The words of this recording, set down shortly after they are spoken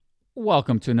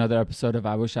Welcome to another episode of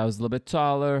I Wish I Was a Little Bit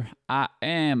Taller. I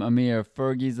am Amir.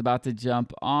 Fergie's about to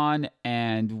jump on,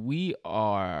 and we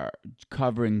are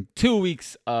covering 2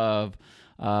 weeks of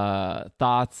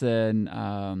thoughts and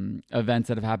events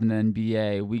that have happened in the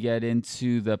NBA. We get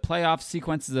into the playoff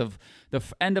sequences of the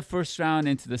end of first round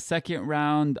into the second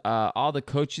round, all the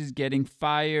coaches getting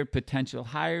fired, potential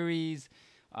hirees,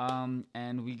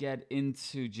 and we get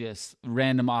into just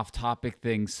random off topic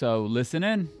things. So listen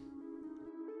in.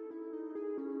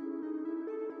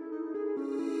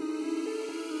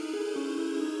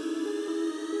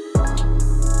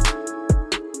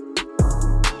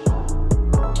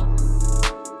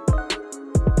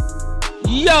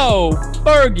 Yo,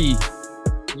 Fergie.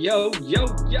 Yo, yo,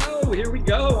 yo, here we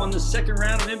go on the second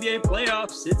round of NBA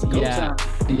playoffs. It's go time.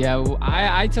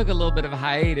 I took a little bit of a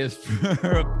hiatus.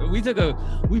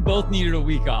 We both needed a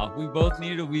week off. We both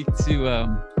needed a week to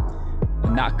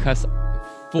not cuss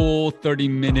full 30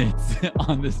 minutes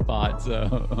on the spot.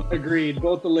 So agreed.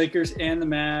 Both the Lakers and the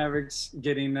Mavericks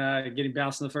getting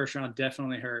bounced in the first round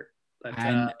definitely hurt. But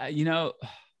I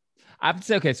have to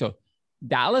say, okay, so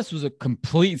Dallas was a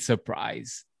complete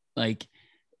surprise. Like,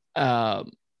 I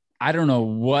don't know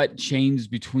what changed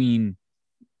between,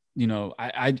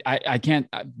 I can't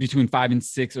between 5 and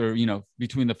 6 or,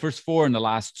 between the first 4 and the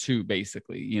last 2,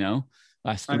 basically,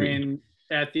 last 3. I mean,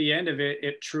 at the end of it,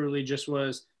 it truly just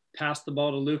was pass the ball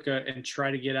to Luka and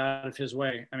try to get out of his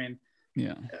way. I mean,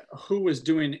 yeah, who was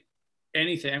doing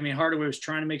anything? I mean, Hardaway was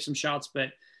trying to make some shots, but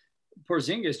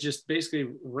Porzingis just basically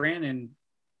ran and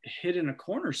hit in a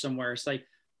corner somewhere. It's like,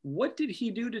 what did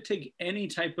he do to take any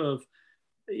type of,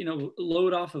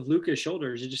 load off of Luka's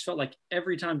shoulders? It just felt like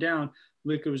every time down,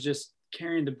 Luka was just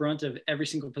carrying the brunt of every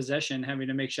single possession, having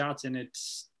to make shots. And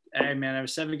it's, hey man, it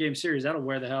was a 7-game series. That'll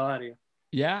wear the hell out of you.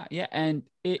 Yeah. And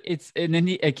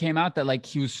it came out that like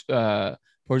he was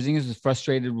Porzingis was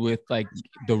frustrated with like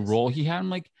the role he had.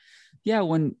 I'm like, yeah,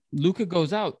 when Luka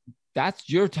goes out, that's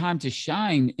your time to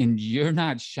shine, and you're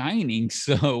not shining.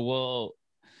 So, well,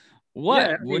 what?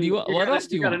 Yeah, What do you? What else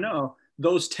do you gotta want? know?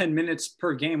 Those 10 minutes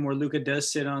per game where Luka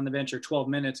does sit on the bench, or 12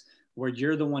 minutes where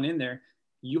you're the one in there,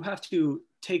 you have to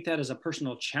take that as a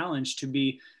personal challenge to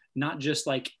be not just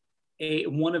like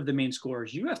one of the main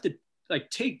scorers. You have to like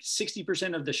take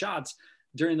 60% of the shots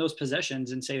during those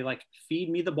possessions and say like, feed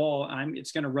me the ball.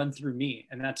 It's going to run through me,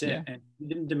 and that's it. Yeah. And he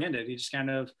didn't demand it. He just kind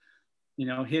of,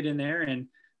 hit in there. And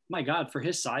my God, for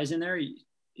his size in there,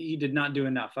 he did not do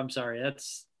enough. I'm sorry.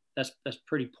 That's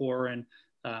pretty poor. And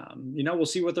we'll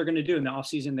see what they're going to do in the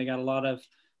offseason. They got a lot of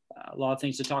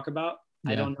things to talk about.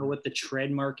 Yeah. I don't know what the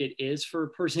trade market is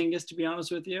for Porzingis, to be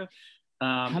honest with you.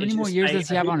 How many more years does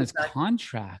he have on his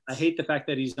contract? I hate the fact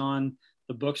that he's on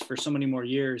the books for so many more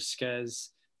years, because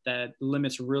that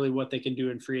limits really what they can do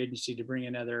in free agency to bring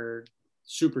another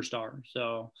superstar.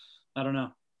 So I don't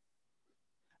know.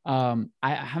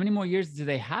 How many more years do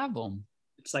they have him?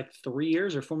 It's like 3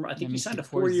 years or 4 more. I think he signed a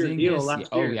 4-year deal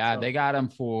last year. Oh yeah, so they got him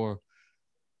for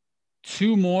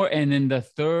 2 more, and then the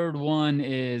third one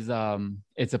is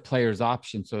it's a player's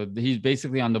option. So he's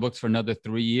basically on the books for another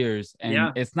 3 years,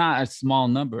 and it's not a small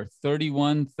number.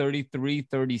 31, 33,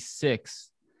 36.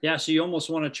 Yeah, so you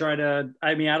almost want to try to,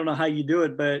 I mean, I don't know how you do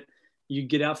it, but you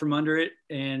get out from under it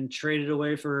and trade it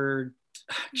away for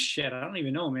shit, I don't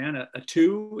even know, man, a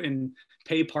 2 and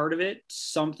pay part of it,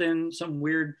 some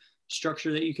weird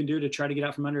structure that you can do to try to get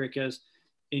out from under it, because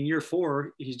in year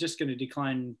 4 he's just going to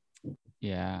decline.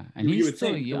 Yeah, and he's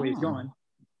still young. The way he's going.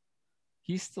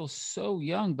 He's still so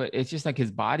young, but it's just like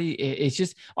his body. It's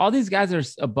just all these guys are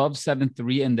above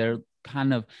 7'3", and they're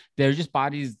just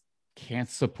bodies can't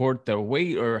support their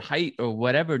weight or height or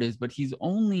whatever it is. But he's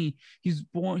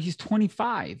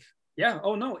 25. Yeah.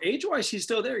 Oh no, age-wise he's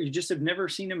still there. You just have never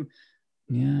seen him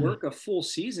work a full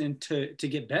season to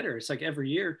get better. It's like every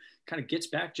year kind of gets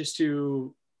back just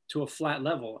to a flat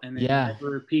level, and then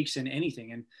never peaks in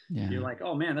anything. And you're like,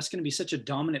 oh man, that's going to be such a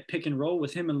dominant pick and roll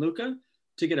with him and Luka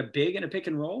to get a big and a pick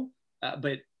and roll.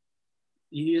 But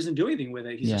he doesn't do anything with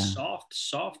it. He's a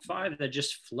soft 5 that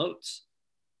just floats.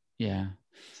 Yeah.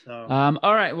 So.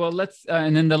 All right. Well, let's.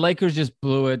 And then the Lakers just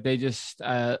blew it. They just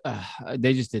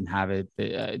didn't have it.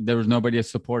 There was nobody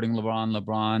supporting LeBron.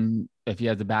 LeBron, if he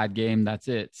has a bad game, that's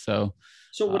it. So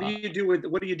what do you do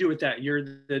with that? You're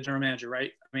the general manager,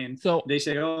 right? I mean, so they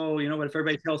say, oh, you know what? If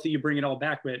everybody's healthy, you bring it all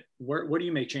back. But where do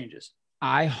you make changes?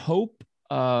 I hope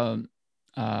Montrez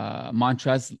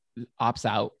opts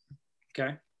out.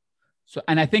 Okay. So,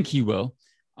 and I think he will.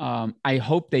 I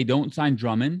hope they don't sign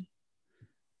Drummond.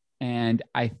 And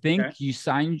I think you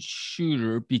sign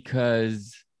Shooter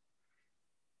because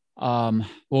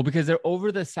they're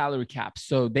over the salary cap.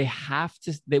 So they have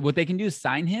to, what they can do is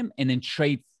sign him and then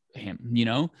trade him, you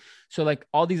know? So like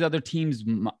all these other teams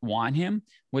want him.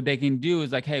 What they can do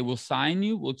is like, hey, we'll sign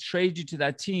you, we'll trade you to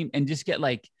that team and just get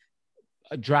like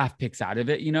a draft picks out of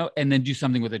it, you know, and then do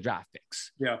something with the draft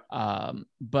picks. Yeah.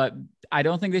 But I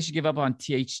don't think they should give up on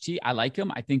THT. I like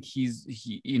him. I think he,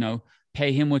 you know,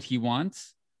 pay him what he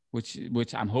wants,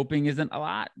 which I'm hoping isn't a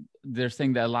lot. They're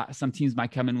saying that some teams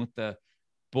might come in with the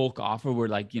bulk offer where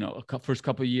like, you know, first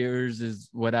couple of years is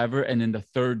whatever. And then the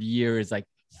third year is like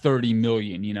 30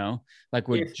 million, you know, like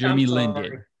what Jeremy Lin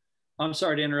did. I'm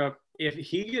sorry to interrupt. If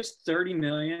he gets 30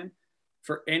 million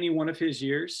for any one of his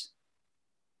years,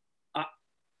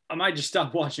 I might just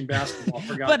stop watching basketball.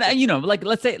 But you know, like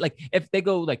let's say like if they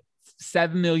go like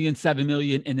 7 million,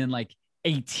 and then like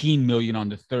 18 million on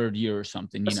the third year or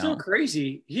something, That's still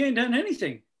crazy. He ain't done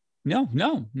anything. No,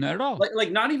 not at all.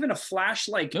 Like not even a flash.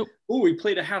 Like, nope. Oh, he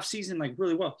played a half season like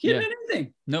really well. He didn't do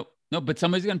anything. No, but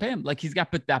somebody's gonna pay him. Like he's got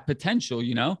that potential,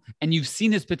 you know. And you've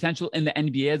seen his potential in the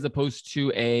NBA as opposed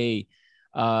to a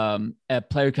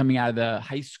player coming out of the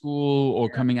high school or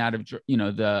coming out of, you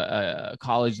know, the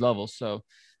college level. So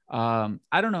I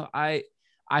don't know. I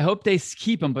hope they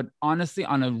keep him, but honestly,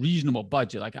 on a reasonable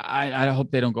budget. Like I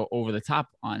hope they don't go over the top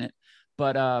on it.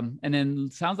 But and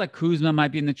then sounds like Kuzma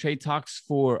might be in the trade talks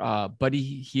for Buddy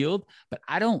Hield, but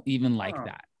I don't even like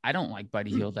that. I don't like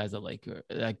Buddy Hield as a Laker.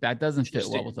 Like that doesn't fit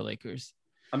well with the Lakers.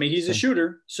 I mean, he's a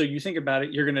shooter, so you think about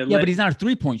it, you're gonna but he's not a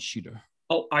 3-point shooter.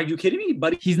 Oh, are you kidding me,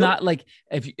 buddy? He's not like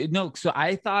So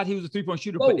I thought he was a 3-point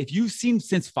shooter, but if you've seen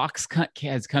since Fox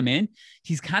has come in,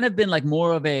 he's kind of been like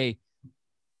more of a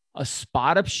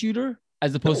spot up shooter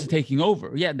as opposed to taking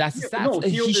over. Yeah, that's the stats.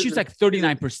 He shoots like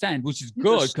 39%, which is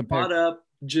good compared. Spot up,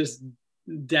 just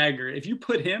dagger. If you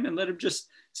put him and let him just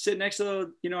sit next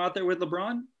to out there with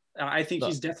LeBron, I think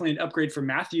he's definitely an upgrade for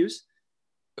Matthews.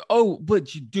 Oh, but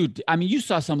dude, I mean, you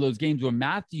saw some of those games where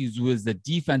Matthews was the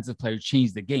defensive player,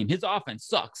 changed the game. His offense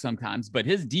sucks sometimes, but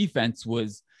his defense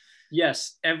was.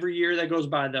 Yes, every year that goes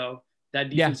by, though, that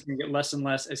defense can get less and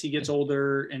less as he gets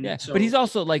older. And but he's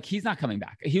also like, he's not coming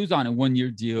back. He was on a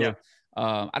 1-year deal. Yeah.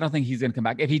 I don't think he's going to come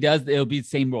back. If he does, it'll be the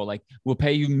same role. Like we'll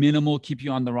pay you minimal, keep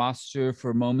you on the roster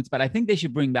for moments. But I think they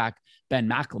should bring back Ben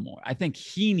McLemore. I think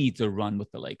he needs a run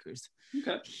with the Lakers.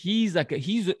 Okay. He's like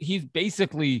he's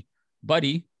basically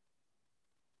Buddy,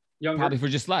 younger, probably for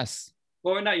just less.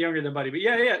 Well, not younger than Buddy, but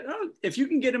yeah. If you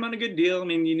can get him on a good deal, I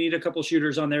mean, you need a couple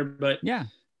shooters on there, but yeah.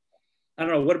 I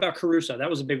don't know. What about Caruso? That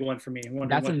was a big one for me.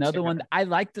 That's another one. I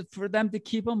liked it for them to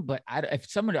keep him, but if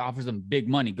somebody offers them big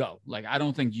money, go. Like, I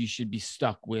don't think you should be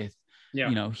stuck with,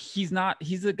 he's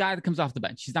a guy that comes off the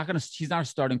bench. He's not a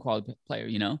starting quality player,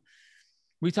 you know?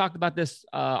 We talked about this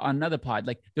on another pod.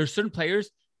 Like, there's certain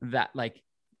players that like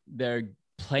their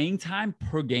playing time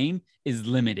per game is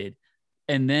limited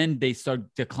and then they start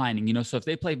declining, you know? So if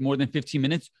they play more than 15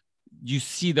 minutes, you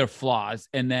see their flaws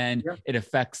and then it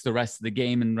affects the rest of the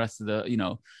game and the rest of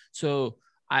the, so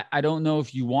I don't know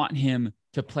if you want him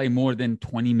to play more than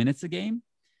 20 minutes a game.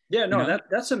 Yeah, no,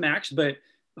 that's a max, but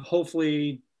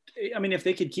hopefully, I mean, if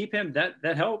they could keep him,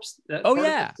 that helps.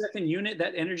 That second unit,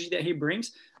 that energy that he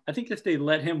brings, I think if they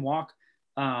let him walk,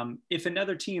 if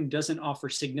another team doesn't offer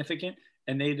significant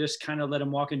and they just kind of let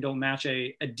him walk and don't match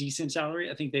a decent salary,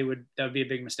 I think that would be a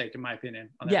big mistake in my opinion.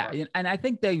 Yeah. And I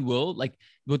think they will. Like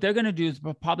what they're going to do is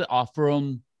probably offer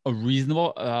him a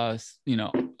reasonable,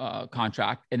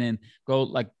 contract and then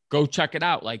go check it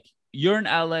out. Like you're in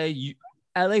LA,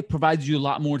 LA provides you a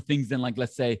lot more things than like,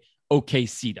 let's say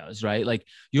OKC does, right? Like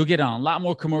you'll get on a lot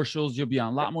more commercials. You'll be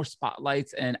on a lot more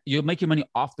spotlights and you'll make your money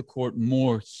off the court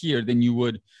more here than you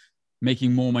would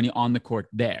making more money on the court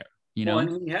there. Well,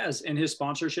 and he has in his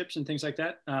sponsorships and things like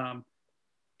that.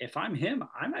 If I'm him,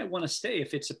 I might want to stay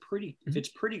if it's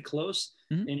pretty close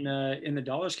in the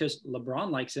dollars because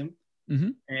LeBron likes him.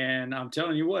 And I'm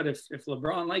telling you what, if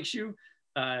LeBron likes you,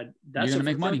 that's gonna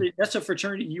make money. That's a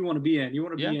fraternity you want to be in. You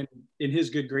want to be in his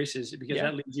good graces because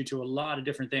that leads you to a lot of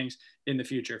different things in the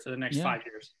future for the next 5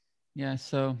 years. Yeah.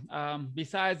 So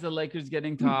besides the Lakers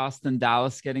getting tossed and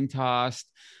Dallas getting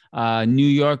tossed, New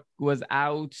York was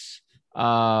out.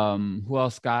 Who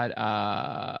else got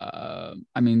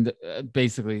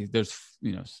basically there's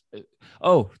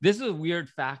this is a weird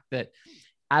fact that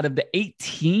out of the 8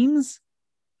 teams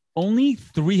only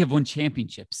 3 have won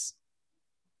championships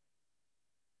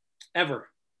ever.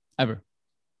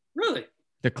 Really?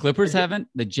 The Clippers haven't,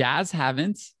 the Jazz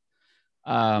haven't,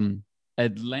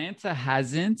 Atlanta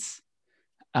hasn't,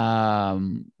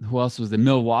 who else was it?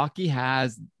 Milwaukee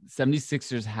has,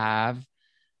 76ers have,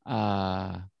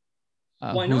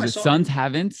 Suns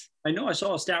haven't. I know I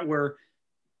saw a stat where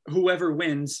whoever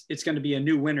wins, it's going to be a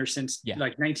new winner since Yeah.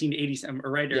 like 1980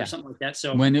 or right, or Yeah. something like that.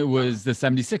 So when it was the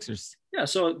 76ers. yeah,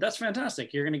 so that's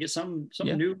fantastic. You're going to get some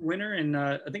Yeah. new winner, and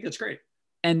I think that's great.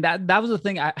 And that was the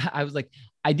thing. I was like,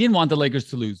 I didn't want the Lakers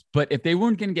to lose, but if they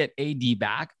weren't going to get AD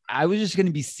back, I was just going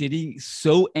to be sitting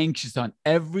so anxious on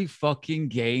every fucking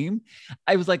game.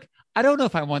 I was like, I don't know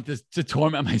if I want this to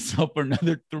torment myself for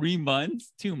another 2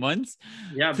 months.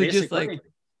 Yeah, To basically. just like,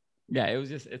 yeah,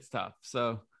 it's tough.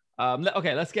 So,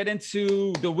 okay, let's get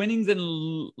into the winnings and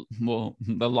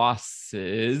the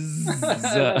losses.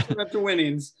 After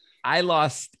winnings, I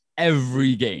lost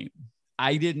every game.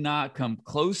 I did not come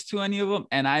close to any of them,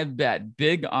 and I bet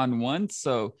big on one.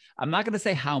 So I'm not going to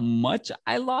say how much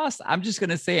I lost. I'm just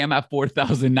going to say I'm at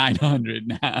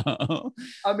 4,900 now.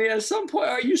 I mean, at some point,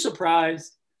 are you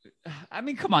surprised? I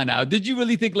mean, come on now. Did you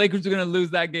really think Lakers were going to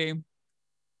lose that game?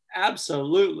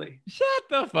 Absolutely. Shut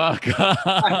the fuck up.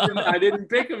 I didn't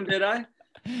pick them, did I?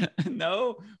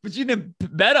 No, but you didn't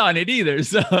bet on it either.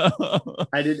 So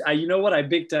I did. You know what? I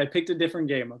picked a different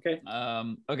game. Okay.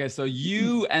 Okay. So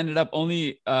you ended up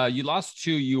only you lost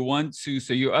 2, you won 2,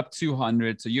 so you're up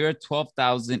 200. So you're at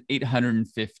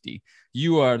 12,850.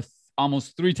 You are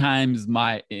almost 3 times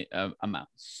my amount.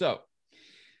 So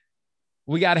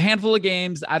we got a handful of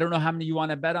games. I don't know how many you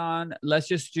want to bet on. Let's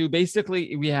just do.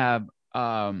 Basically, we have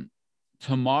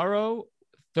tomorrow,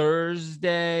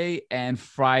 Thursday, and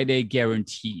Friday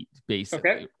guaranteed, basically.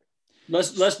 Okay.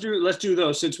 Let's do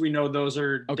those, since we know those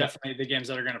are definitely the games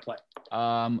that are going to play.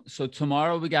 So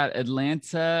tomorrow we got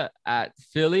Atlanta at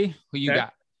Philly. Who you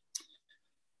got?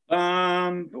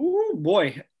 Oh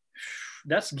boy,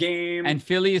 that's game. And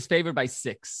Philly is favored by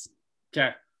 6.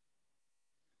 Okay.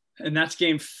 And that's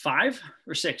game 5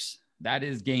 or 6? That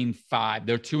is game 5.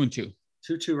 They're 2-2.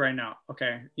 2-2 right now.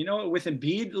 Okay. You know, with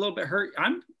Embiid a little bit hurt,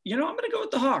 I'm going to go with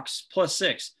the Hawks plus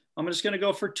 6. I'm just going to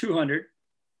go for 200.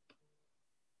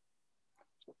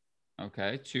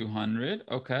 Okay, 200.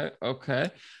 Okay.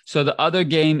 So the other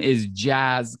game is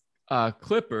Jazz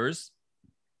Clippers,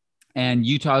 and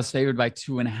Utah is favored by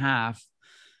 2.5.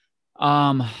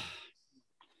 I'm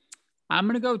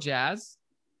going to go Jazz.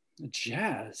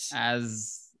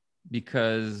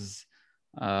 Because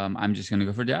I'm just going to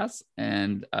go for Jazz,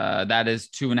 and that is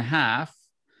 2.5.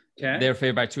 Okay. They're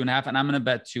favored by 2.5, and I'm going to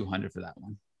bet 200 for that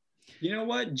one. You know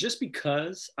what? Just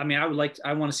because, I mean, I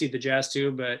want to see the Jazz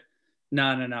too, but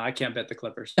no, I can't bet the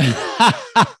Clippers.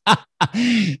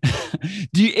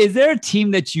 Is there a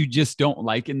team that you just don't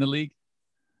like in the league?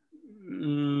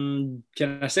 Can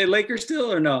I say Lakers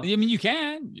still or no? I mean, you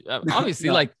can. Obviously,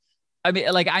 No.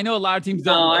 I know a lot of teams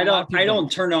don't. No, I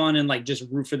don't turn on and like just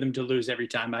root for them to lose every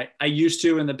time. I used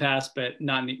to in the past, but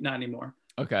not anymore.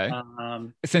 Okay.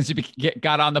 Since you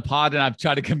got on the pod and I've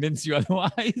tried to convince you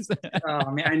otherwise. I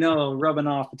mean, I know, rubbing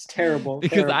off. It's terrible.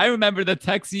 Because I remember the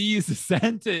text you used to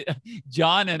send to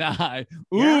John and I.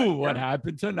 What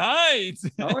happened tonight?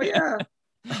 Oh yeah.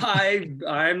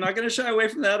 I'm not going to shy away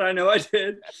from that. I know I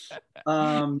did.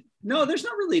 No, there's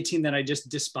not really a team that I just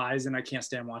despise and I can't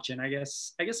stand watching. I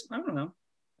guess I don't know.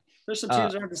 There's some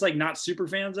teams I'm just like not super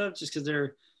fans of just because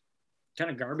they're kind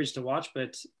of garbage to watch.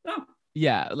 But no.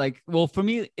 Yeah, for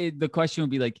me, the question would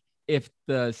be like, if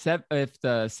the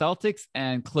Celtics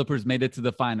and Clippers made it to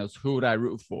the finals, who would I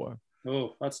root for?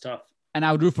 Oh, that's tough. And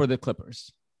I would root for the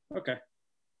Clippers. Okay.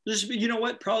 You know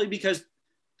what? Probably because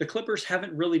the Clippers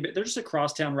haven't really been, they're just a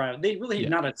crosstown rival. They really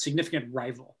not a significant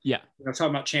rival. Yeah. I'm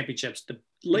talking about championships. The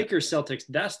Lakers, Celtics,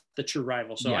 that's the true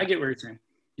rival. So I get what you're saying.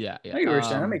 Yeah. I get what you're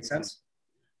saying. That makes sense.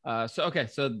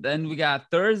 So then we got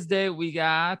Thursday. We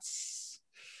got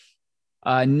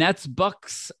Nets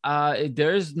Bucks.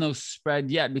 There's no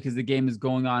spread yet because the game is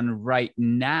going on right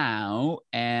now,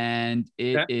 and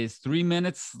it is 3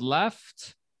 minutes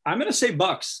left. I'm gonna say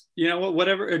Bucks. You know what?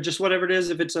 Whatever it is.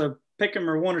 If it's a pick 'em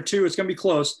or 1 or 2, it's gonna be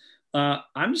close.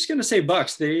 I'm just gonna say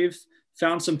Bucks. They've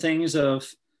found some things of,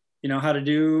 how to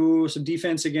do some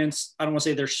defense against. I don't want to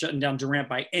say they're shutting down Durant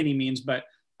by any means, but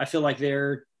I feel like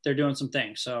they're doing some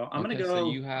things. So I'm gonna go.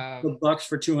 So you have the Bucks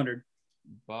for 200.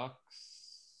 Bucks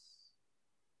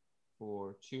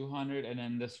for 200, and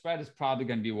then the spread is probably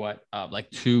going to be what, like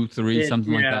 2-3,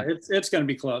 something like that. It's going to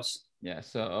be close. Yeah.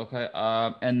 So okay.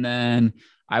 And then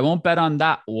I won't bet on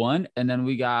that one. And then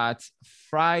we got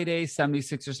Friday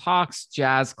 76ers Hawks,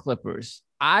 Jazz Clippers.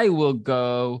 I will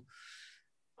go.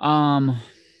 I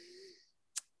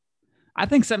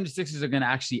think 76ers are going to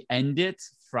actually end it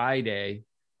Friday.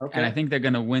 Okay. And I think they're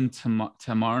going to win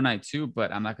tomorrow night too,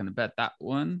 but I'm not going to bet that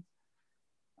one.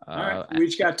 All right. We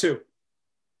each got 2.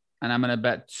 And I'm going to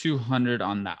bet 200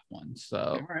 on that one.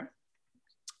 So,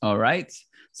 all right.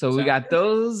 So we got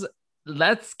those.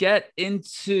 Let's get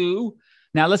into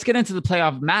Now let's get into the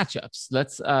playoff matchups.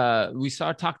 We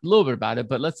talked a little bit about it,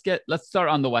 but let's start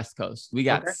on the West Coast. We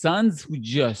got Suns who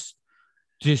just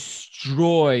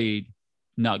destroyed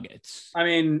Nuggets. I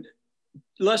mean,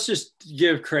 let's just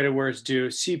give credit where it's due.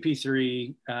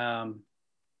 CP3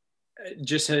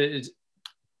 just had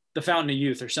the fountain of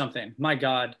youth or something. My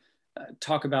God,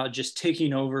 talk about just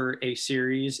taking over a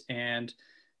series and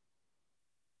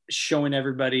showing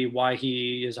everybody why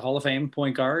he is a Hall of Fame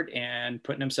point guard and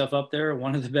putting himself up there,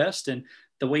 one of the best. And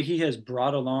the way he has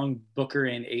brought along Booker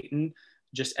and Ayton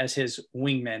just as his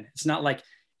wingmen. It's not like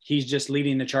he's just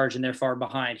leading the charge and they're far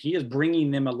behind. He is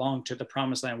bringing them along to the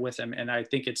promised land with him. And I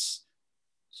think it's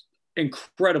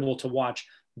incredible to watch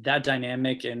that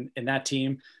dynamic and that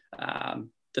team.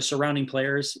 The surrounding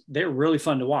players, they're really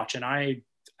fun to watch. And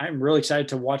I'm really excited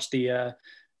to watch the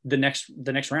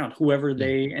next round. Whoever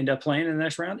they end up playing in the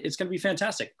next round, it's going to be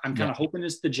fantastic. I'm kind of hoping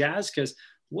it's the Jazz, because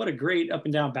what a great up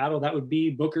and down battle that would be.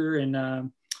 Booker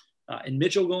and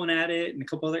Mitchell going at it, and a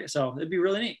couple other. So it'd be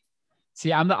really neat.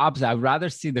 See, I'm the opposite. I'd rather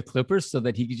see the Clippers so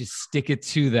that he could just stick it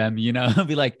to them,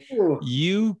 be like, ooh.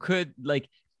 You could, like,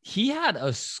 he had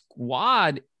a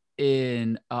squad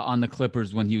in on the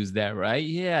Clippers when he was there, right?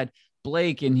 He had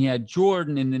Blake and he had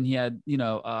Jordan, and then he had,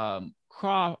 was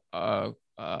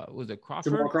it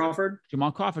Crawford?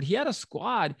 Jamal Crawford. He had a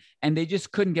squad and they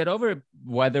just couldn't get over it,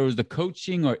 whether it was the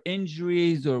coaching or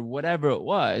injuries or whatever it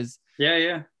was.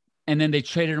 Yeah. And then they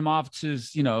traded him off to,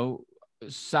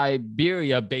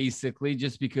 Siberia, basically,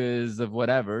 just because of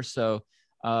whatever. So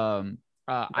that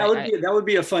would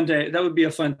be a fun day. That would be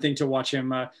a fun thing to watch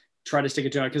him try to stick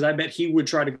it to him, because I bet he would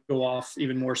try to go off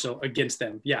even more so against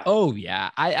them. Yeah. Oh yeah.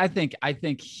 I think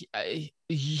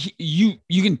you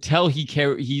can tell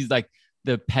he's like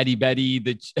the petty Betty,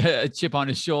 the chip on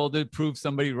his shoulder, prove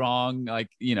somebody wrong.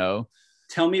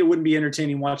 Tell me it wouldn't be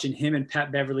entertaining watching him and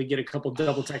Pat Beverly get a couple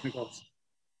double technicals.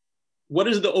 What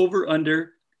is the over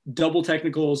under double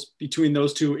technicals between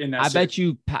those two in that? I bet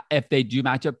you, if they do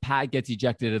match up, Pat gets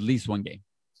ejected at least one game.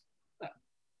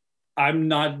 I'm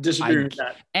not disagreeing with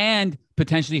that. And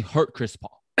potentially hurt Chris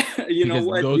Paul. You know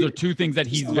what? Those are two things that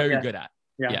he's very good at.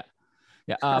 Yeah.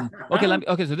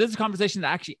 Okay. So this is a conversation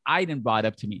that actually Aiden brought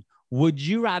up to me. Would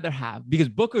you rather have, because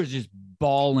Booker's just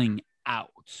balling out,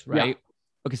 right? Yeah.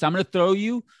 Okay. So I'm going to throw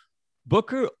you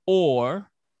Booker or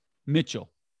Mitchell.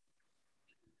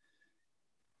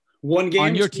 One game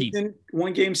on your season, team.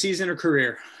 1 game season or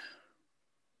career.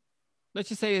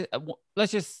 Does it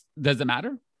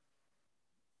matter?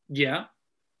 Yeah.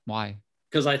 Why?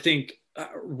 Because I think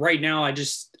right now, I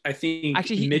think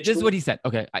actually Mitchell, this is what he said.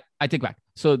 Okay, I take back.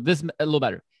 So this a little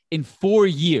better. In 4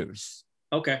 years.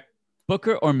 Okay.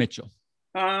 Booker or Mitchell?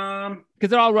 Because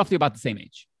they're all roughly about the same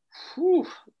age. Whew,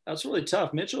 that's really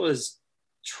tough. Mitchell is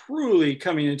truly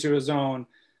coming into his own.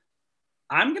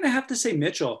 I'm gonna have to say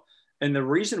Mitchell, and the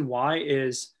reason why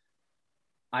is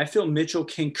I feel Mitchell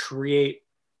can create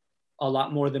a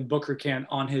lot more than Booker can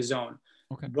on his own.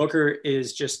 Okay. Booker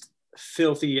is just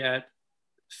filthy at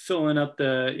filling up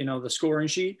the scoring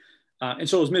sheet, and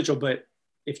so is Mitchell. But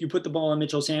if you put the ball in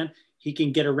Mitchell's hand, he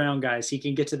can get around guys. He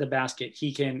can get to the basket.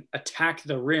 He can attack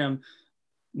the rim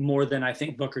more than I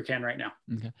think Booker can right now.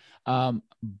 Okay.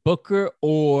 Booker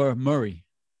or Murray?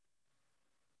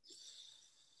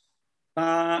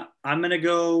 I'm gonna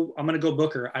go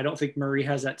Booker. I don't think Murray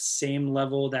has that same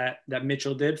level that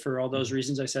Mitchell did for all those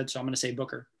reasons I said. So I'm gonna say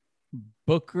Booker.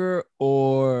 Booker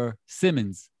or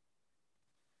Simmons?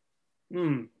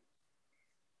 I'm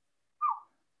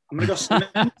gonna go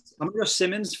Simmons. I'm gonna go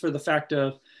Simmons for the fact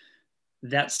of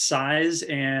that size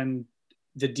and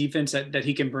the defense that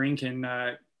he can bring can.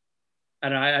 I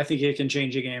think it can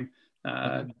change a game.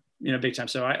 Big time.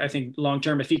 So I think long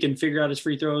term, if he can figure out his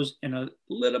free throws and a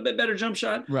little bit better jump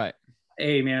shot, right?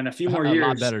 Hey man, a few more years, a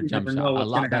lot better jump shot. A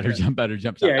lot better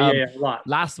jump shot. Yeah, a lot.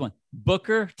 Last one,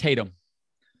 Booker, Tatum.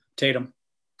 I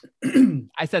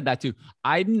said that too.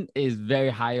 Aiden is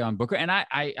very high on Booker, and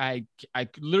I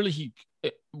literally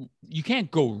you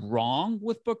can't go wrong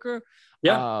with Booker.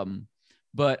 Yeah.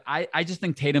 But I just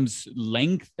think Tatum's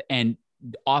length and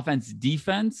offense,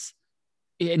 defense,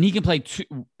 and he can play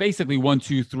basically 1,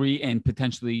 2, 3, and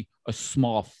potentially a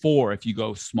small 4 if you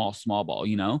go small ball.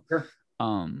 Sure.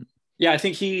 Yeah, I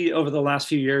think he over the last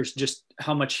few years, just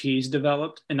how much he's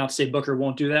developed, and not to say Booker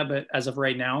won't do that, but as of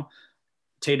right now,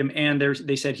 Tatum, and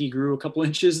they said he grew a couple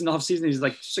inches in the offseason. He's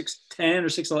like 6'10" or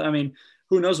 6'11". I mean,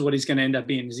 who knows what he's going to end up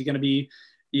being? Is he going to be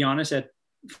Giannis at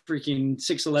freaking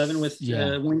 6'11" with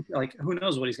who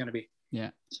knows what he's going to be?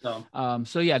 Yeah. So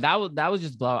yeah, that was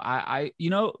just blow. I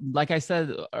like I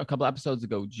said a couple episodes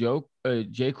ago,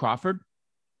 Jay Crawford,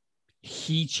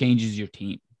 he changes your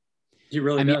team. He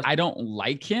really I mean, does. I don't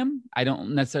like him. I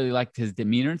don't necessarily like his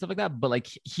demeanor and stuff like that, but like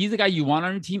he's the guy you want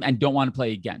on your team and don't want to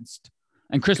play against.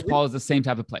 And Chris Paul is the same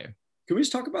type of player. Can we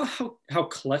just talk about how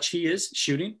clutch he is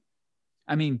shooting?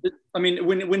 I mean,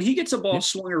 when he gets a ball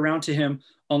swung around to him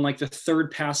on like the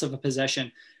third pass of a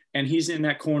possession, and he's in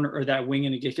that corner or that wing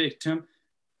and it gets kicked to him,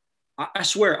 I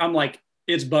swear I'm like,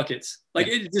 it's buckets. Like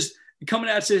it just coming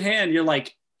out his hand, you're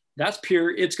like, that's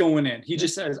pure. It's going in. He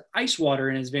just has ice water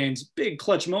in his veins, big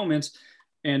clutch moments.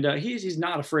 And he's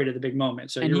not afraid of the big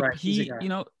moment. So you're right. He you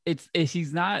know, it's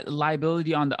he's not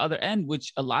liability on the other end,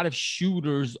 which a lot of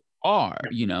shooters are,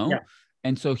 you know.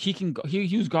 And so he can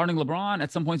he was guarding LeBron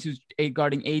at some points. He was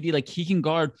guarding AD. Like he can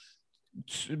guard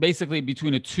basically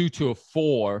between a 2 to a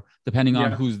 4, depending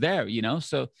on who's there, you know.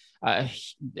 So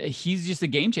he's just a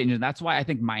game changer. And that's why I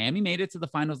think Miami made it to the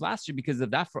finals last year, because of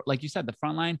that. Like you said, the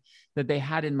front line that they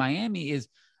had in Miami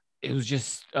it was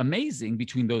just amazing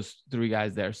between those 3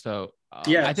 guys there. So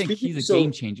I think he's a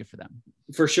game changer for them.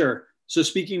 For sure. So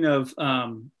speaking of,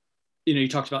 you know, you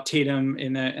talked about Tatum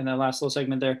in that last little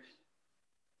segment there.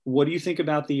 What do you think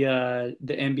about the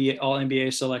NBA all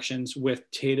NBA selections with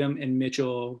Tatum and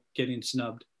Mitchell getting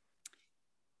snubbed?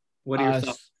 What are your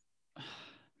thoughts?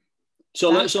 So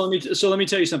let me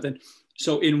tell you something.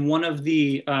 So in one of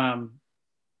the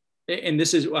and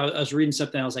this is, I was reading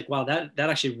something, I was like, wow, that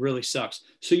actually really sucks.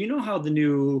 So you know how the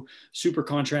new super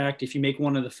contract, if you make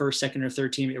one of the first, second, or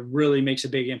third team, it really makes a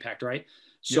big impact, right?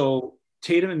 So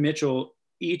Tatum and Mitchell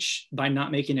each, by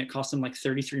not making it, cost them like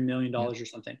 $33 million or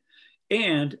something.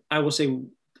 And I will say,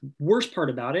 worst part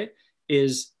about it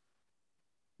is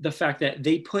the fact that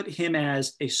they put him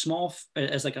as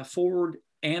like a forward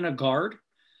and a guard.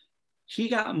 He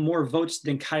got more votes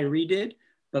than Kyrie did,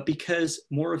 but because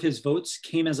more of his votes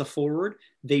came as a forward,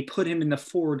 they put him in the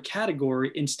forward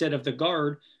category instead of the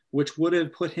guard, which would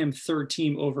have put him third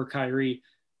team over Kyrie.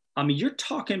 I mean, you're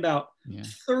talking about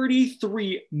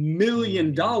 $33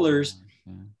 million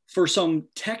for some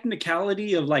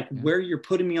technicality of like where you're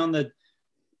putting me on the.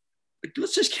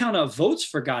 Let's just count out votes,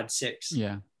 for God's sakes.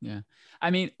 Yeah. I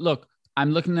mean, look,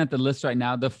 I'm looking at the list right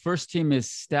now. The first team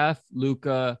is Steph,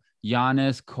 Luka,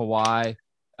 Giannis, Kawhi,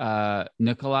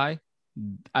 Nikolai.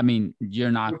 I mean,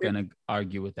 you're not going to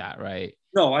argue with that, right?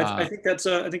 No, I think that's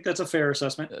a fair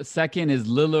assessment. Second is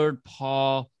Lillard,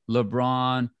 Paul,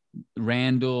 LeBron,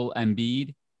 Randall,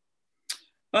 Embiid.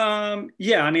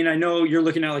 Yeah, I mean, I know you're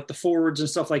looking at like the forwards and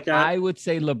stuff like that. I would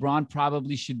say LeBron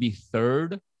probably should be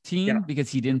third team because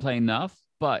he didn't play enough.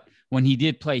 But when he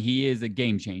did play, he is a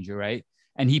game changer, right?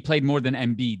 And he played more than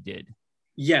Embiid did.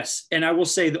 Yes, and I will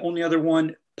say the only other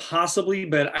one possibly,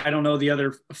 but I don't know the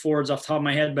other forwards off the top of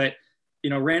my head. But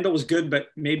you know, Randall was good, but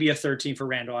maybe a third team for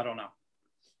Randall. I don't know.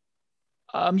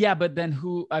 Yeah, but then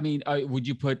who? I mean, would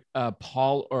you put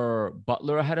Paul or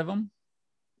Butler ahead of him?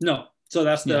 No. So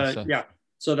that's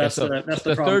So that's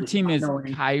the third team is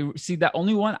Kyrie. See, the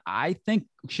only one I think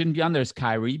shouldn't be on there is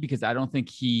Kyrie, because I don't think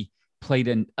he played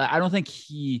I don't think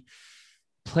he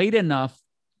played enough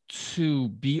to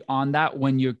be on that.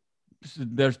 When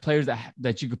there's players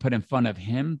that you could put in front of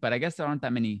him, but I guess there aren't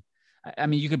that many. I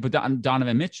mean, you could put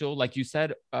Donovan Mitchell, like you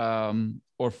said,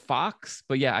 or Fox.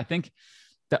 But yeah, I think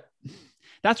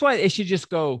that's why it should just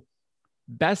go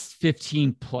best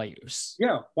 15 players.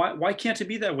 Yeah. Why can't it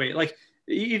be that way? Like,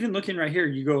 even looking right here,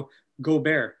 you go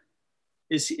Gobert.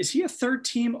 Is he a third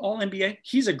team All NBA?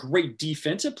 He's a great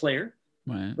defensive player,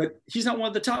 right, but he's not one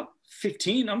of the top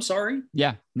 15. I'm sorry.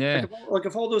 Yeah. Like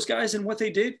if all those guys and what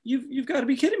they did, you've got to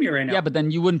be kidding me right now. Yeah, but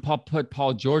then you wouldn't put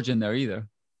Paul George in there either.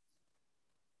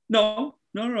 No.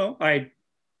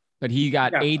 But he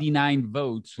got 89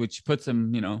 votes, which puts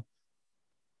him, you know.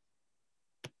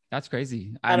 That's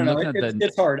crazy. I don't know.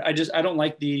 It's hard. I don't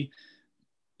like the.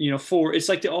 It's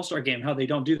like the All-Star game, how they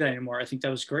don't do that anymore. I think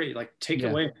that was great. Like, take it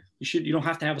away. You don't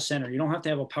have to have a center. You don't have to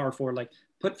have a power forward. Like,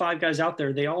 put 5 guys out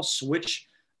there. They all switch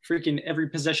freaking every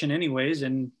possession anyways.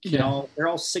 And, you know, they're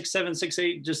all 6'7",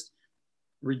 6'8", just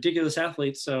ridiculous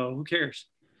athletes. So who cares?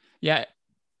 Yeah.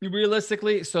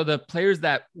 Realistically, so the players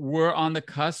that were on the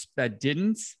cusp that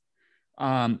didn't,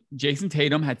 Jason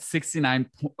Tatum had 69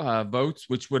 votes,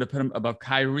 which would have put him above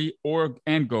Kyrie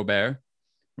and Gobert.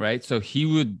 Right. So he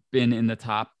would have been in the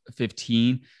top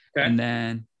 15. Okay. And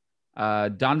then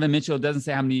Donovan Mitchell, doesn't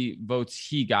say how many votes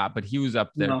he got, but he was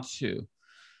up there too.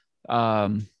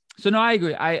 So no, I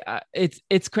agree.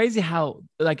 It's crazy how,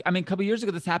 like, I mean, a couple of years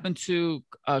ago, this happened to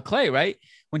Clay, right?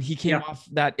 When he came off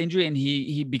that injury, and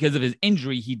he because of his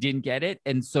injury, he didn't get it.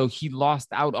 And so he lost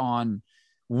out on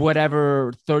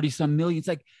whatever 30 some million. It's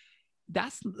like,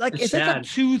 that's like, it's like a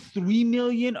 2-3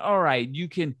 million. All right, you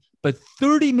can, but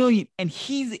 30 million, and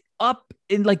he's up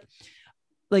in like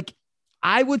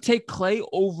I would take Klay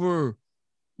over.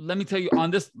 Let me tell you,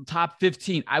 on this top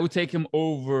 15, I would take him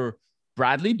over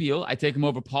Bradley Beal. I take him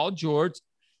over Paul George.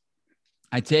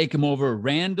 I take him over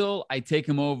Randall. I take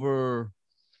him over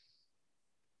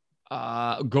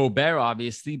Gobert,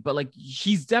 obviously, but like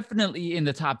he's definitely in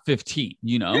the top 15,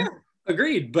 you know? Yeah,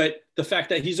 agreed. But the fact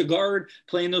that he's a guard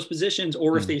playing those positions,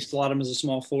 or if they slot him as a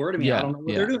small forward, I mean, I don't know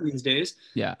what they're doing these days.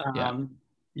 Yeah.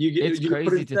 You crazy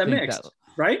put it to think mix, that,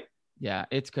 right? Yeah,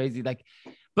 it's crazy. Like,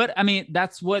 but I mean,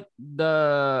 that's what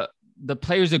the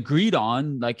players agreed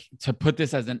on, like to put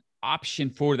this as an option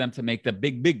for them to make the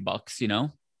big bucks, you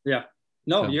know? Yeah.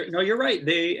 No, you're right.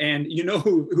 And you know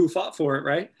who fought for it,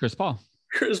 right? Chris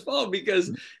Paul,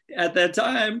 because at that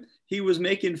time he was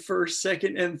making first,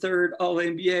 second, and third All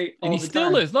NBA, and he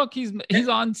still is. Look, he's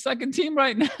on second team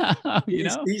right now. You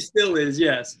know, he still is.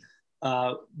 Yes,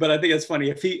 but I think it's funny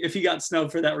if he got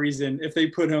snubbed for that reason. If they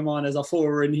put him on as a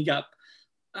forward and he got,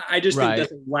 I just think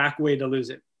that's a whack way to lose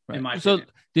it. Right. In my opinion.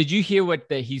 So did you hear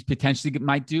what he's potentially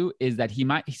might do? Is that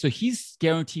he's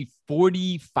guaranteed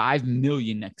 $45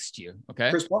 million next year.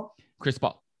 Okay, Chris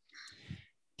Paul.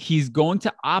 He's going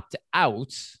to opt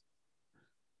out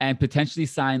and potentially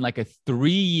sign like a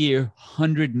 3-year,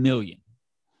 $100 million.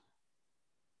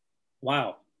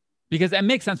 Wow. Because that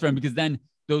makes sense for him, because then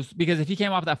because if he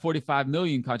came off that $45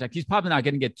 million contract, he's probably not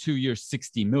going to get 2 years,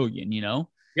 $60 million, you know?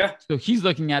 Yeah. So he's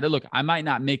looking at it. Look, I might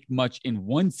not make much in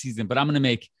one season, but I'm going to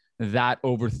make that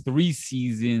over 3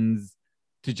 seasons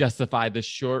to justify the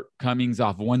shortcomings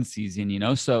off one season, you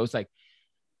know? So it's like,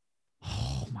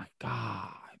 oh my God.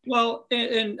 Well,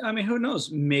 and I mean, who knows?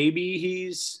 Maybe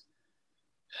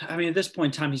at this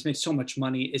point in time, he's made so much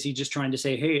money. Is he just trying to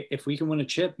say, hey, if we can win a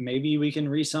chip, maybe we can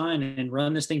re-sign and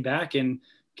run this thing back and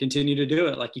continue to do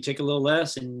it? Like, you take a little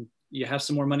less and you have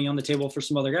some more money on the table for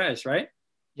some other guys, right?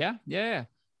 Yeah.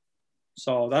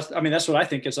 So that's what I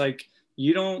think. It's like,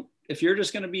 if you're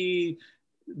just going to be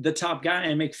the top guy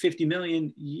and make 50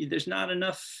 million, there's not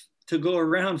enough to go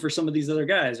around for some of these other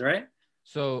guys, right?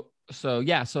 So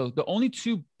the only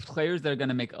 2 players that are going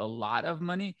to make a lot of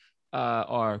money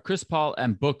are Chris Paul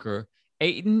and Booker.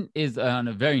 Ayton is on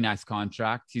a very nice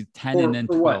contract. He's 10 and then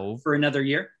 12 for another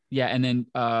year. Yeah, and then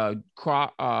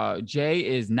Jay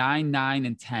is 9, 9,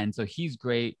 and 10, so he's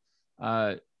great.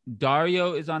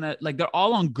 Dario is on they're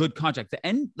all on good contracts.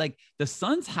 And like the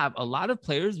Suns have a lot of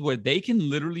players where they can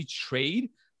literally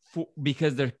trade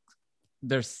because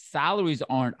their salaries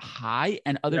aren't high,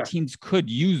 and other teams could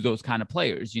use those kind of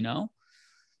players, you know?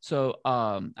 So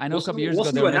I know a couple years ago,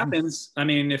 we'll see what happens. I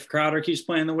mean, if Crowder keeps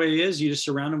playing the way he is, you just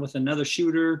surround him with another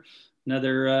shooter,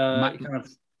 another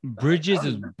Bridges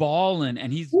is balling,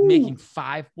 and he's making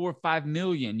 $4 or $5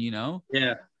 million, you know?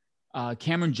 Yeah.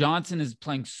 Cameron Johnson is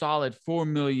playing solid, $4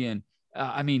 million.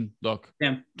 I mean, look,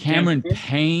 Cameron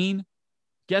Payne,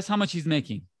 guess how much he's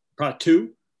making? Probably 2.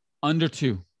 Under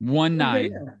 2, 1.9.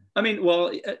 Yeah. I mean,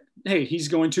 well, hey, he's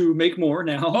going to make more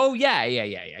now. Oh yeah.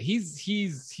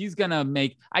 He's gonna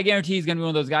make. I guarantee he's gonna be one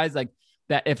of those guys like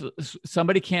that. If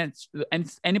somebody can't,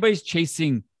 and anybody's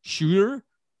chasing shooter,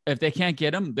 if they can't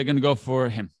get him, they're gonna go for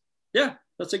him. Yeah,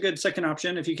 that's a good second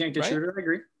option. If you can't get shooter, I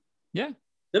agree. Yeah,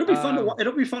 it'll be fun to.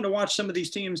 It'll be fun to watch some of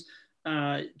these teams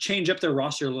change up their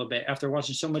roster a little bit after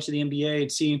watching so much of the NBA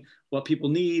and seeing what people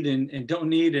need and don't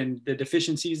need and the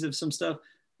deficiencies of some stuff.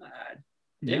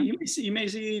 You may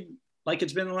see, like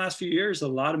it's been the last few years, a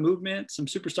lot of movement, some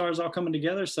superstars all coming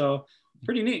together. So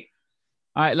pretty neat.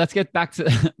 All right, let's get back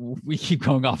to, we keep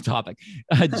going off topic.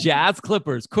 Jazz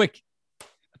Clippers, quick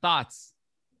thoughts.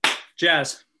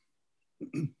 Jazz.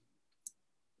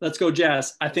 Let's go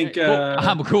Jazz. I think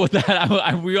I'm cool with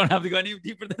that. We don't have to go any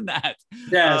deeper than that.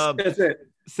 Jazz, that's it.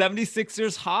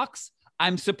 76ers Hawks.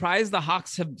 I'm surprised the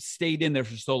Hawks have stayed in there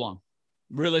for so long.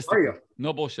 Realistically,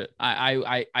 no bullshit.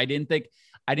 I didn't think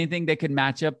they could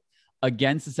match up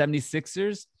against the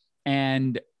 76ers.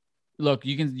 And look,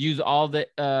 you can use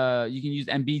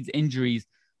Embiid's injuries.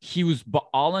 He was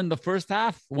all in the first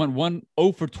half, went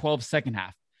 1-0 for 12 second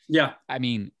half. Yeah. I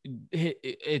mean,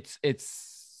 it's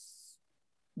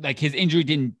like his injury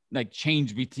didn't like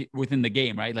change within the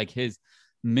game, right? Like his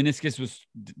meniscus was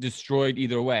destroyed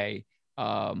either way.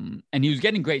 And he was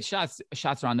getting great shots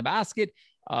around the basket.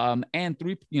 And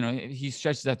 3, he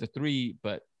stretches out to 3,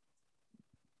 but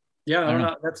yeah, I don't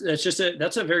know.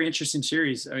 That's a very interesting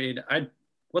series. I mean,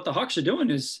 what the Hawks are doing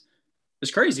is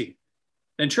crazy.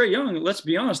 And Trae Young, let's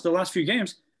be honest, the last few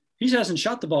games, he hasn't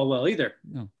shot the ball well either.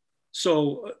 No.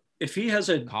 So if he has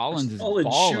a solid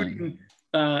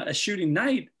shooting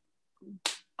night,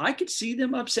 I could see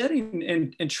them upsetting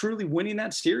and truly winning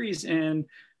that series. And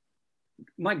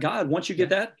my God, once you get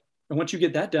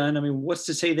that done, I mean, what's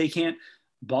to say they can't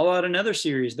ball out another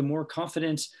series. The more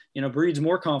confidence, breeds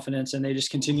more confidence, and they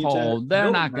just continue to They're build not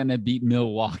on that. going to beat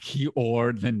Milwaukee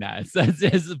or the Nets. Let's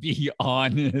just be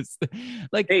honest.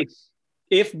 Like, Hey,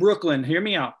 if Brooklyn, hear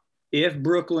me out, if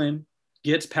Brooklyn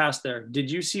gets past there,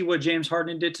 did you see what James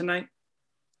Harden did tonight?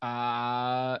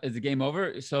 is the game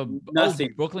over? So,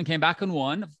 Nothing. Brooklyn came back and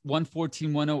won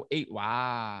 114-108.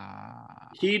 Wow.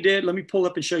 He did. Let me pull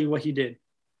up and show you what he did.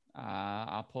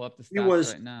 I'll pull up the He stats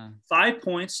was right now. 5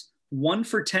 points, 1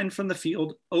 for 10 from the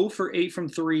field, 0 for 8 from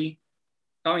three.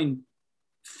 I mean,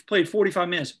 played 45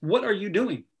 minutes. What are you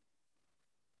doing?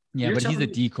 Yeah, but he's a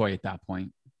decoy at that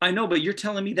point. I know, but you're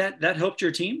telling me that helped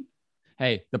your team?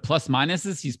 Hey, the plus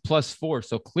minuses, he's +4.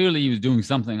 So clearly he was doing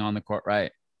something on the court,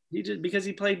 right? He did, because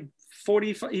he played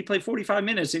 45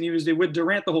 minutes, and he was with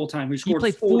Durant the whole time. He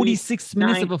played 46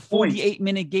 minutes of a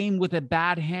 48-minute game with a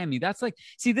bad hammy. That's like,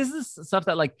 see, this is stuff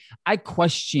that, like, I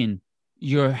question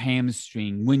your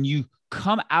hamstring when you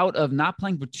come out of not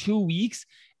playing for 2 weeks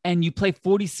and you play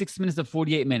 46 minutes of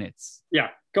 48 minutes. Yeah,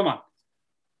 come on.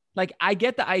 Like, I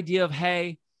get the idea of,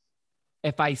 hey,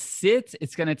 if I sit,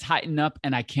 it's going to tighten up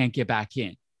and I can't get back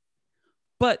in.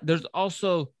 But there's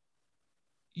also,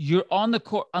 you're on the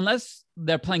court, unless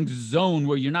they're playing zone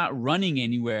where you're not running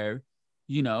anywhere,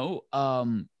 your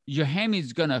hammy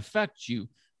is going to affect you.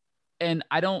 And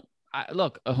I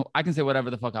can say whatever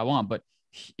the fuck I want, but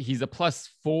he's a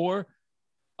 +4.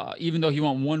 Even though he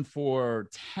went 1 for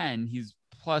 10, he's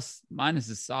plus minus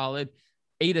is solid.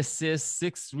 8 assists,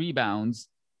 6 rebounds.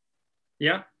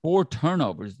 Yeah. 4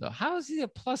 turnovers, though. How is he a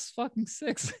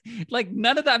 +6? Like,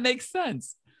 none of that makes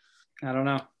sense. I don't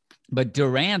know. But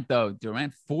Durant,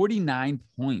 49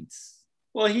 points.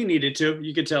 Well, he needed to.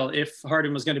 You could tell if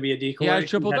Harden was going to be a decoy. He had a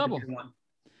triple-double.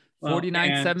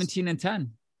 49, 17, and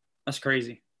 10. That's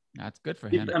crazy. That's good for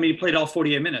him. He played all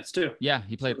 48 minutes, too. Yeah,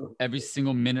 he played every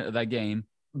single minute of that game.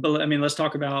 But, let's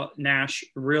talk about Nash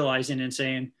realizing and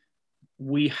saying,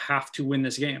 we have to win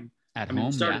this game. At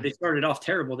home, They started off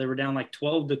terrible. They were down like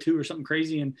 12-2 or something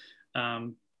crazy.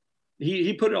 And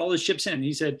he put all his chips in.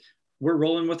 He said, we're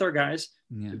rolling with our guys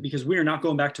because we are not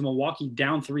going back to Milwaukee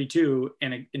down 3-2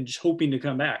 and just hoping to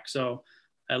come back. So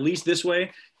at least this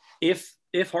way, if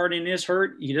Harden is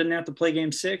hurt, he doesn't have to play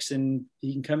game 6 and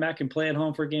he can come back and play at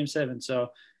home for game 7.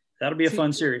 So that'll be a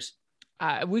fun series.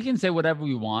 We can say whatever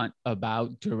we want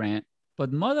about Durant,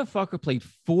 but motherfucker played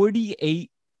 48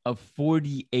 of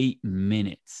 48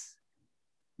 minutes.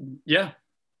 Yeah.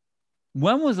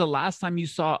 When was the last time you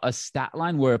saw a stat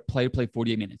line where a player played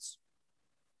 48 minutes?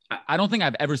 I don't think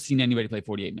I've ever seen anybody play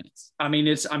 48 minutes.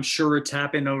 I'm sure it's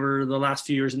happened over the last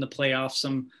few years in the playoffs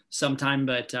sometime,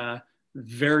 but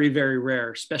very, very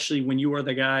rare, especially when you are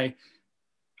the guy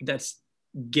that's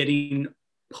getting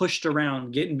pushed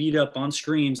around, getting beat up on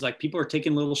screens. Like, people are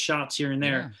taking little shots here and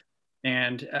there. Yeah.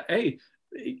 And hey,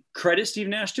 credit Steve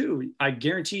Nash too. I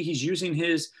guarantee he's using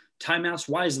his timeouts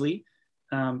wisely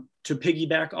to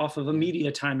piggyback off of a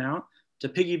media timeout, to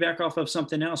piggyback off of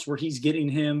something else where he's getting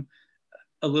him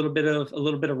a little bit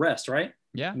of rest, right?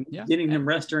 Yeah. Getting him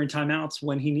rest during timeouts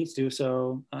when he needs to.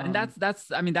 So, and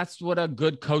that's what a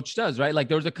good coach does, right? Like,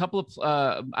 there was a couple of,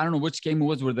 I don't know which game it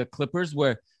was, where the Clippers,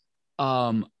 where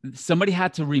somebody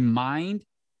had to remind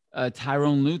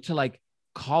Tyronn Lue to, like,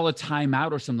 call a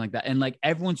timeout or something like that. And, like,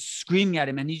 everyone's screaming at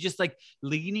him and he's just, like,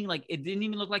 leaning, like, it didn't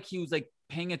even look like he was, like,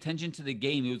 paying attention to the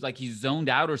game. It was like he zoned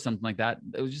out or something like that.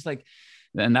 It was just like,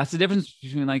 and that's the difference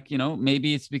between, like,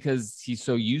 maybe it's because he's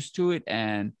so used to it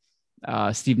and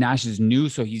Steve Nash is new,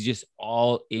 so he's just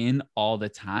all in all the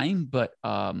time. But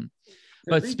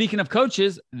speaking of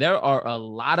coaches, there are a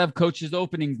lot of coaches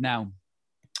openings now.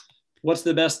 What's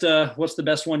the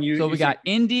best one you? So we got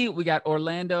Indy, we got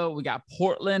Orlando, we got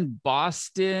Portland,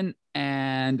 Boston,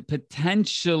 and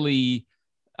potentially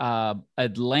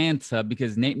Atlanta,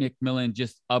 because Nate McMillan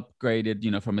just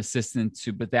upgraded, from assistant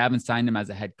but they haven't signed him as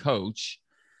a head coach.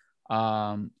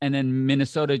 And then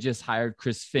Minnesota just hired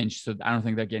Chris Finch, so I don't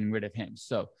think they're getting rid of him.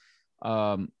 So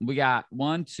we got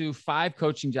 1, 2, 5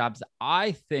 coaching jobs.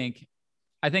 I think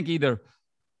either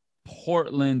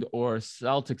Portland or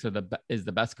Celtics is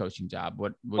the best coaching job.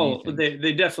 What do you think?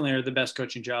 They definitely are the best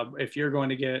coaching job. If you're going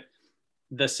to get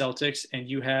the Celtics and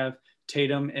you have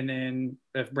Tatum, and then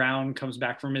if Brown comes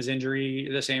back from his injury,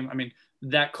 the same.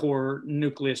 That core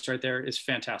nucleus right there is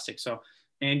fantastic. So,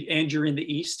 and you're in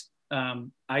the East.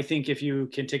 I think if you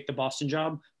can take the Boston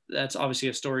job, that's obviously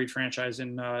a storied franchise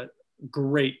and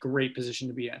great position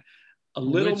to be in.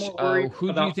 More worried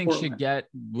who do you think Portland should get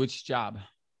which job?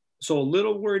 So a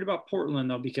little worried about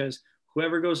Portland, though, because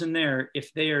whoever goes in there,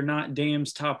 if they are not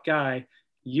Dame's top guy,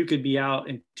 you could be out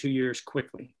in 2 years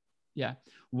quickly. Yeah.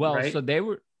 Well, right? So they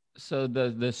were So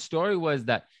the story was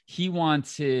that he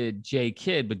wanted Jay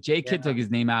Kidd, but Jay Kidd took his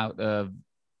name out of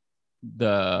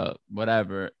the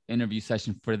whatever interview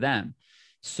session for them.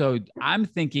 So I'm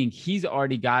thinking he's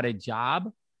already got a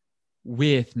job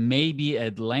with maybe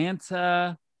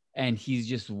Atlanta, and he's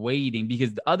just waiting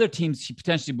because the other teams he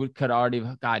potentially could already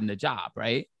have gotten the job,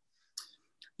 right?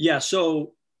 Yeah.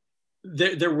 So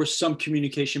there was some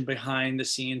communication behind the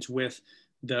scenes with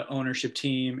the ownership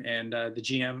team and the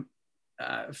GM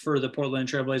for the Portland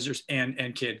Trailblazers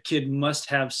and Kidd. Kidd must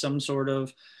have some sort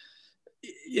of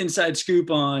inside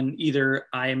scoop on either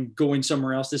I am going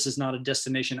somewhere else. This is not a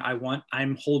destination I want.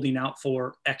 I'm holding out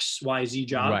for XYZ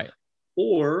job. Right.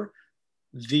 Or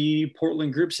the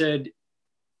Portland group said,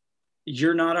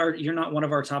 you're not one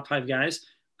of our top 5 guys.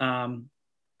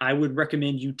 I would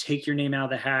recommend you take your name out of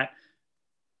the hat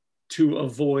to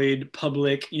avoid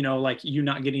public, like you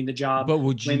not getting the job. But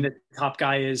would you, when the top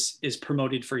guy is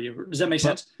promoted for you? Does that make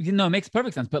sense? No, it makes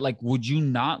perfect sense. But like, would you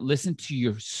not listen to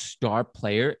your star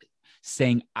player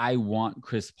saying, I want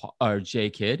Chris Paul or Jay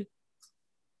Kidd?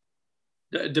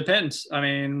 Depends. I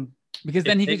mean, because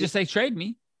then he could just say, trade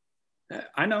me.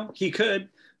 I know he could,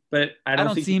 but I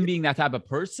don't see him being that type of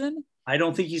person. I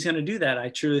don't think he's going to do that. I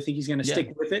truly think he's going to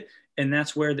stick with it. And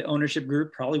that's where the ownership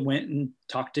group probably went and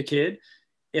talked to Kidd.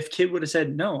 If Kidd would have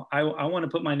said, no, I want to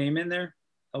put my name in there,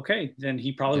 okay, then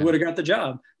he probably would have got the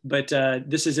job. But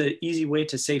this is an easy way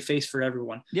to save face for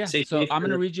everyone. Yeah. So I'm going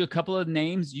to read you a couple of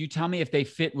names. You tell me if they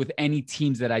fit with any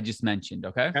teams that I just mentioned.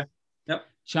 Okay. Yep.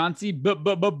 Chauncey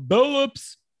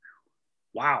Billups.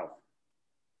 Wow.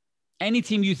 Any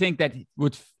team you think that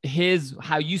would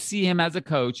how you see him as a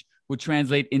coach would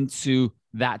translate into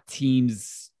that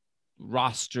team's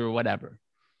roster, whatever.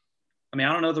 I mean,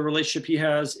 I don't know the relationship he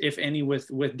has, if any,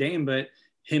 with Dame, but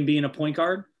him being a point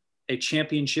guard, a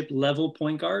championship level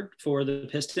point guard for the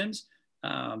Pistons,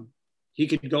 he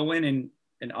could go in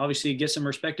and obviously get some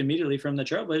respect immediately from the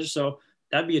Trailblazers. So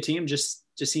that'd be a team just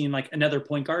seeing like another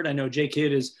point guard. I know Jay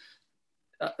Kidd is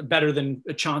better than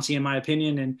Chauncey in my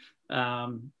opinion.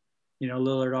 And,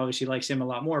 Lillard obviously likes him a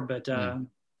lot more, but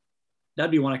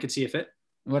that'd be one I could see a fit.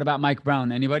 What about Mike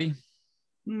Brown? Anybody?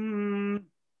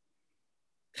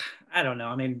 I don't know.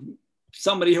 I mean,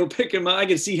 somebody who'll pick him up. I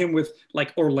could see him with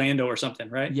like Orlando or something,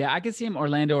 right? Yeah, I could see him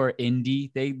Orlando or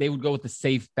Indy. They would go with the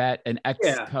safe bet, an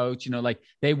ex-coach. Like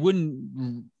they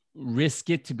wouldn't risk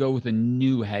it to go with a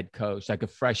new head coach, like a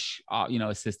fresh,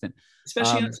 assistant.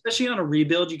 Especially on a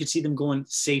rebuild, you could see them going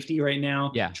safety right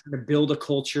now. Yeah, trying to build a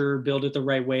culture, build it the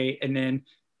right way, and then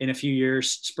in a few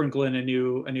years, sprinkle in a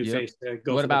new face to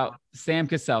go. What about Sam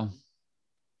Cassell?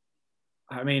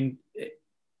 I mean,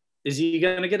 is he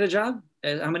going to get a job?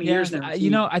 How many years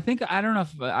now? I think, I don't know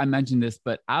if I mentioned this,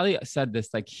 but Ali said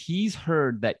this, like he's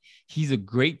heard that he's a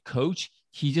great coach.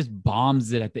 He just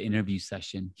bombs it at the interview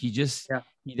session. He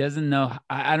doesn't know.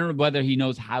 I don't know whether he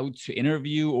knows how to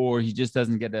interview or he just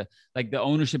doesn't get the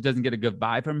ownership doesn't get a good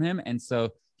vibe from him. And so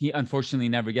he unfortunately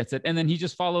never gets it. And then he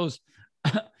just follows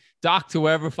Doc to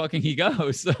wherever fucking he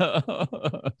goes.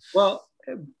 Well,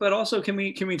 but also can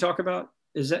we talk about,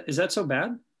 is that so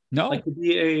bad? No. Like to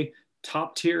be a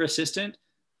top tier assistant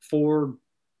for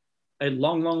a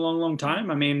long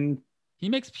time. I mean,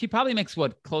 he probably makes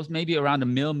close, maybe around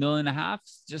 $1.5 million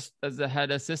just as a head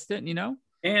assistant,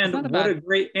 And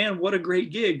what a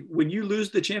great gig. When you lose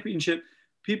the championship,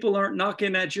 people aren't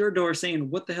knocking at your door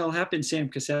saying, what the hell happened, Sam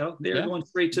Cassell? They're going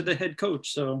straight to the head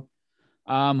coach. So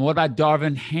what about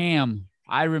Darvin Ham?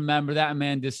 I remember that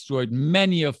man destroyed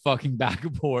many of fucking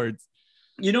backboards.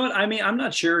 You know what? I mean, I'm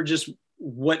not sure just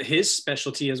what his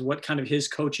specialty is, what kind of his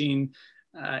coaching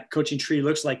tree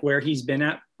looks like, where he's been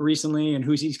at recently and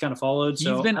who he's kind of followed.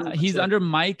 So he's under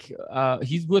Mike.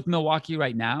 He's with Milwaukee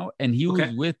right now. And he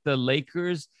was with the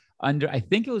Lakers under, I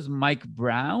think it was Mike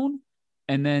Brown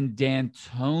and then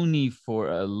D'Antoni for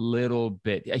a little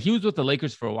bit. He was with the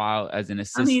Lakers for a while as an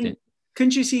assistant. I mean,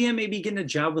 couldn't you see him maybe getting a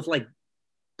job with like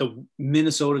the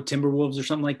Minnesota Timberwolves or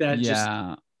something like that? Yeah.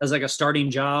 Just as like a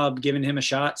starting job, giving him a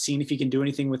shot, seeing if he can do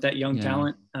anything with that young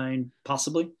talent. I mean,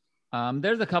 possibly.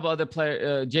 There's a couple other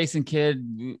players. Jason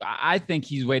Kidd, I think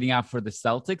he's waiting out for the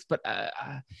Celtics, but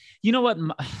you know what?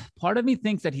 Part of me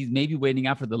thinks that he's maybe waiting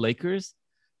out for the Lakers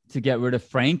to get rid of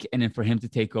Frank and then for him to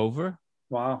take over.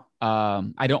 Wow.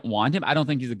 I don't want him. I don't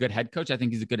think he's a good head coach. I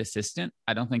think he's a good assistant.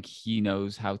 I don't think he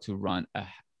knows how to run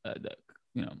that'd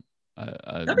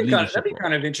be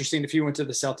kind of interesting if he went to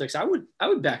the Celtics. I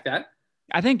would back that.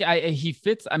 I think he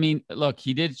fits. I mean, look,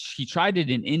 he tried it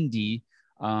in Indy,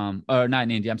 or not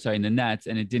in Indy, I'm sorry, in the Nets,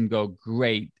 and it didn't go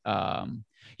great.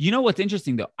 You know what's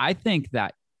interesting though? I think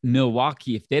that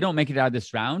Milwaukee, if they don't make it out of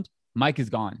this round, Mike is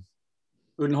gone.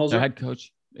 Budenholzer, their head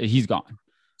coach, he's gone.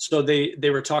 So they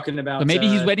were talking about. So maybe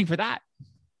he's waiting for that.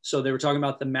 So they were talking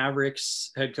about the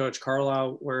Mavericks head coach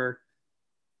Carlisle, where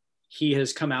he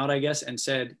has come out, I guess, and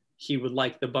said he would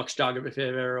like the Bucks job if it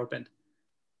ever opened.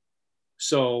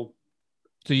 So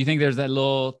you think there's that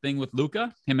little thing with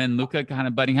Luka, him and Luka kind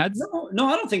of butting heads? No,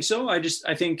 I don't think so. I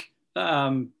think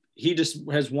he just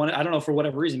has wanted. I don't know, for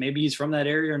whatever reason. Maybe he's from that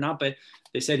area or not, but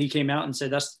they said he came out and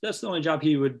said that's the only job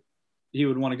he would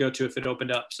want to go to if it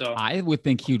opened up. So I would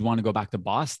think he would want to go back to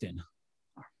Boston.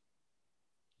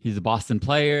 He's a Boston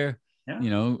player.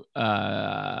 Yeah.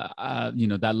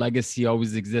 That legacy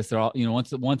always exists.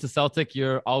 Once a Celtic,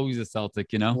 you're always a Celtic,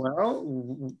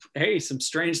 Well, hey, some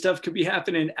strange stuff could be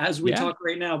happening as we talk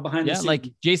right now behind the scenes. Like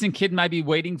Jason Kidd might be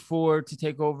waiting to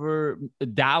take over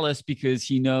Dallas because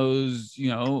he knows,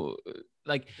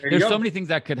 there's so many things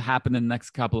that could happen in the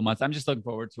next couple of months. I'm just looking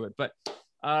forward to it. But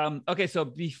okay, so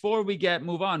before we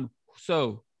move on,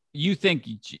 so you think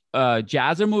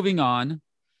Jazz are moving on?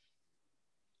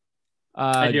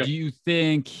 Do you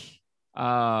think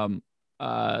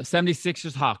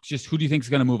 76ers Hawks, just who do you think is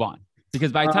going to move on?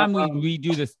 Because by the time we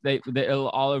do this, it'll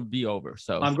all be over.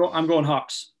 So I'm going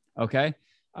Hawks. Okay.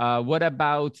 What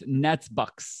about Nets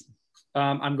Bucks?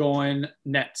 I'm going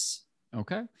Nets.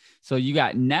 Okay. So you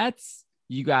got Nets,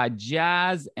 you got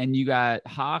Jazz, and you got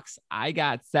Hawks. I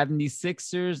got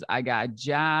 76ers, I got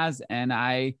Jazz, and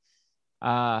I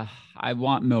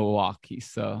want Milwaukee.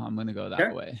 So I'm going to go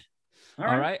that way.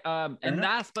 All right. And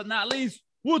last but not least,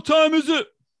 what time is it?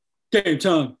 Game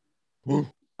time.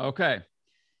 Okay.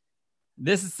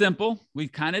 This is simple.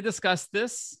 We've kind of discussed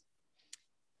this.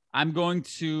 I'm going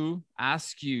to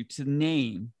ask you to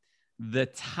name the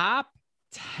top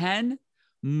 10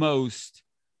 most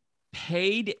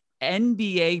paid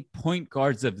NBA point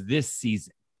guards of this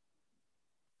season.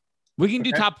 We can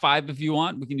do top 5 if you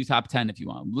want. We can do top 10 if you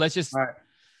want. Let's just,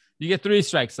 you get 3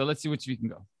 strikes. So let's see which we can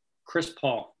go. Chris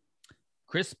Paul.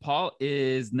 Chris Paul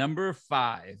is number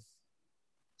 5.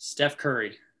 Steph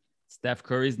Curry. Steph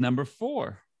Curry is number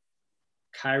 4.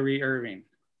 Kyrie Irving.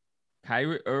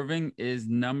 Kyrie Irving is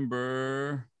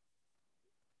number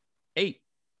 8.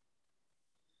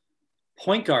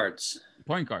 Point guards.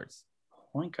 All right,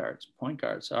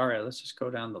 let's just go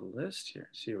down the list here.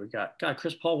 See what we got. God,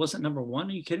 Chris Paul wasn't number 1.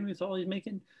 Are you kidding me with all he's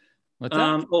making? What's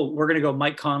that? We're going to go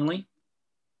Mike Conley.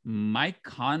 Mike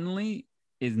Conley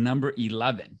is number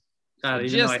 11. God,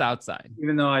 just outside.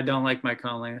 Even though I don't like Mike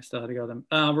Conley, I still had to go them.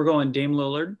 We're going Dame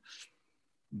Lillard.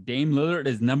 Dame Lillard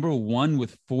is number 1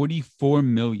 with 44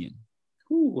 million.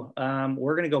 Ooh,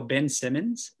 we're going to go Ben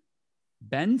Simmons.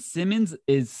 Ben Simmons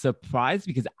is surprised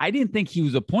because I didn't think he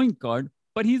was a point guard,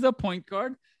 but he's a point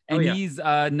guard, and he's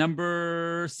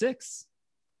number 6.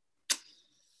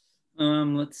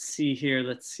 Let's see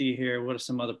here. What are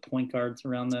some other point guards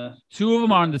around the? 2 of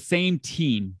them are on the same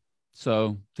team,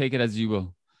 so take it as you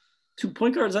will. 2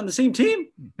 point guards on the same team?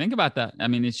 Think about that. I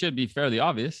mean, it should be fairly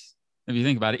obvious if you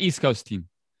think about it. East Coast team.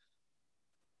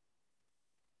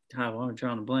 God, well, I'm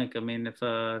drawing a blank. I mean, if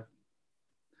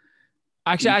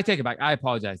actually, I take it back. I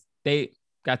apologize. They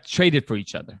got traded for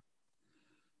each other.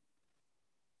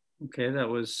 Okay, that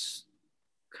was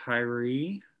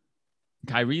Kyrie.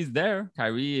 Kyrie's there.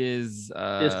 Kyrie is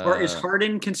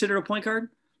Harden considered a point guard?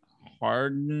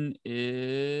 Harden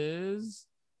is,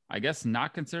 I guess,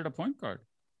 not considered a point guard.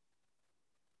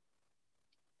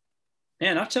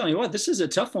 Man, I'm telling you what, this is a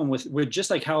tough one with just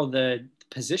like how the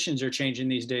positions are changing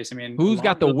these days. I mean, who's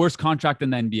got the worst contract in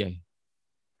the NBA?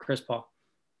 Chris Paul.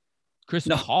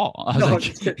 Paul.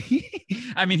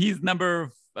 I mean, he's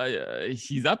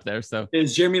he's up there. So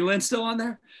is Jeremy Lin still on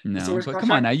there? No, but come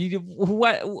on now.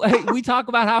 We talk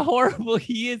about how horrible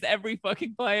he is every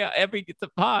fucking play, every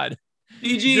pod.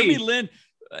 DG. Jeremy Lin.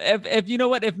 If you know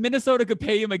what, if Minnesota could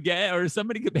pay him again or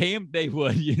somebody could pay him, they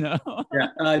would, Yeah.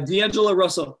 D'Angelo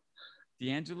Russell.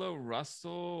 D'Angelo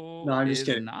Russell. No, I'm just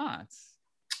kidding. Not.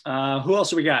 Who else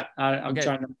do we got? I'm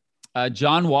trying to.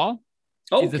 John Wall.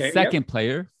 Oh, he's the second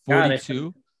player,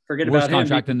 42. Forget worst about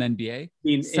contract him. in the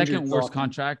NBA. Second worst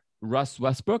contract, Russ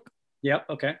Westbrook. Yep.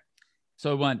 Okay.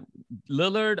 So it went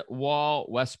Lillard, Wall,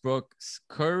 Westbrook,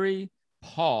 Curry,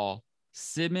 Paul,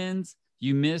 Simmons.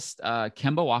 You missed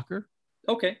Kemba Walker.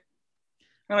 Okay.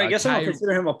 I guess I don't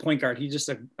consider him a point guard. He's just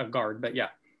a guard, but yeah.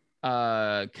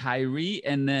 Kyrie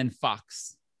and then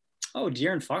Fox. Oh,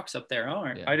 De'Aaron Fox up there. All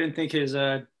right. Yeah. I didn't think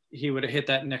he would have hit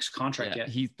that next contract yet.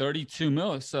 He's 32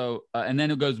 mil. So and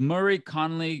then it goes Murray,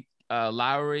 Conley,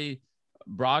 Lowry,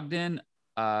 Brogdon,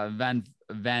 Van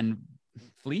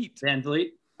Fleet,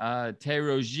 Terry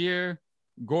Rozier,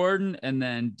 Gordon, and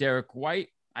then Derek White.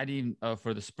 I didn't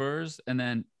for the Spurs, and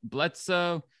then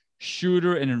Bledsoe,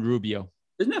 Shooter, and then Rubio.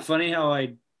 Isn't that funny how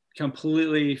I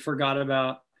completely forgot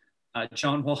about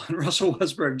John Wall and Russell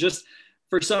Westbrook. Just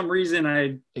for some reason,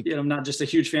 I'm not just a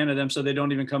huge fan of them, so they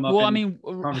don't even come up.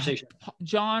 Conversation.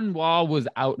 John Wall was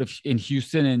out in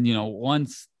Houston, and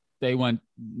once they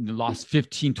lost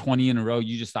 15, 20 in a row,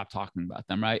 you just stop talking about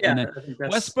them, right? Yeah, and then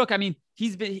Westbrook, I mean,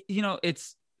 he's been,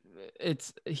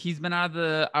 he's been out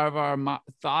of our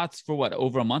thoughts for what,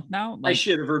 over a month now? I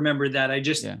should have remembered that. I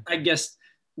guess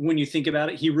when you think about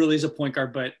it, he really is a point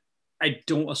guard, but I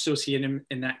don't associate him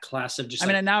in that class of just.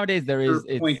 Nowadays there is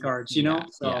point guards,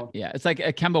 So yeah, it's like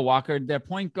a Kemba Walker. They're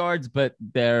point guards, but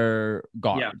they're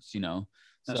guards.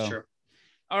 That's true.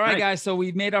 All right, guys. So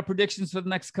we've made our predictions for the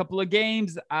next couple of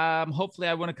games. Hopefully,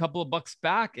 I win a couple of bucks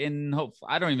back, and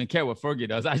I don't even care what Fergie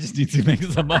does. I just need to make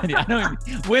some money. I don't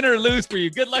even, win or lose for you.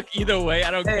 Good luck either way.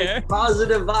 I don't care.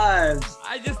 Positive vibes.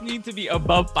 I just need to be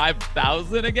above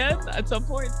 5,000 again at some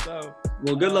point. So,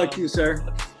 well, good luck to you, sir.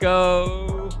 Let's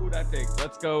go. Who'd I pick?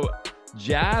 Let's go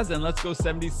Jazz and let's go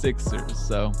 76ers.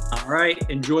 So, all right.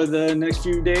 Enjoy the next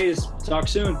few days. Talk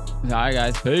soon. All right,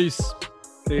 guys.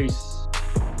 Peace.